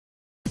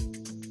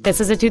This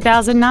is a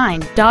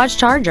 2009 Dodge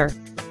Charger.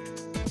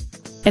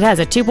 It has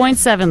a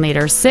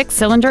 2.7-liter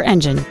six-cylinder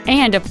engine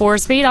and a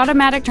 4-speed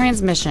automatic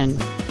transmission.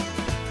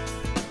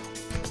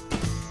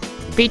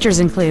 Features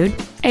include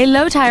a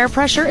low tire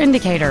pressure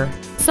indicator,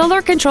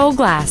 solar control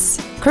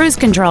glass, cruise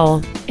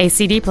control, a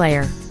CD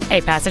player, a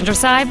passenger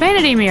side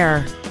vanity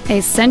mirror, a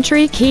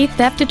Sentry key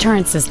theft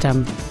deterrent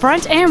system,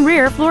 front and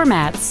rear floor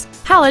mats,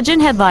 halogen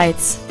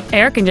headlights,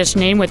 air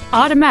conditioning with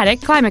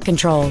automatic climate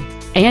control,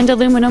 and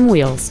aluminum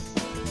wheels.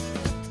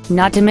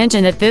 Not to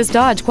mention that this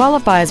Dodge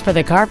qualifies for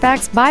the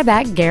Carfax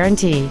buyback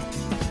guarantee.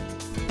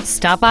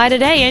 Stop by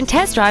today and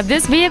test drive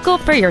this vehicle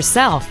for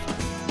yourself.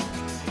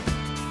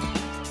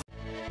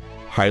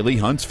 Hiley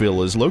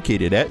Huntsville is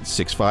located at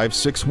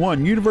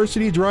 6561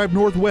 University Drive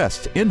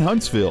Northwest in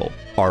Huntsville.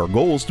 Our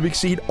goal is to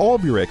exceed all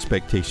of your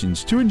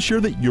expectations to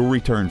ensure that you'll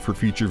return for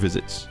future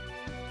visits.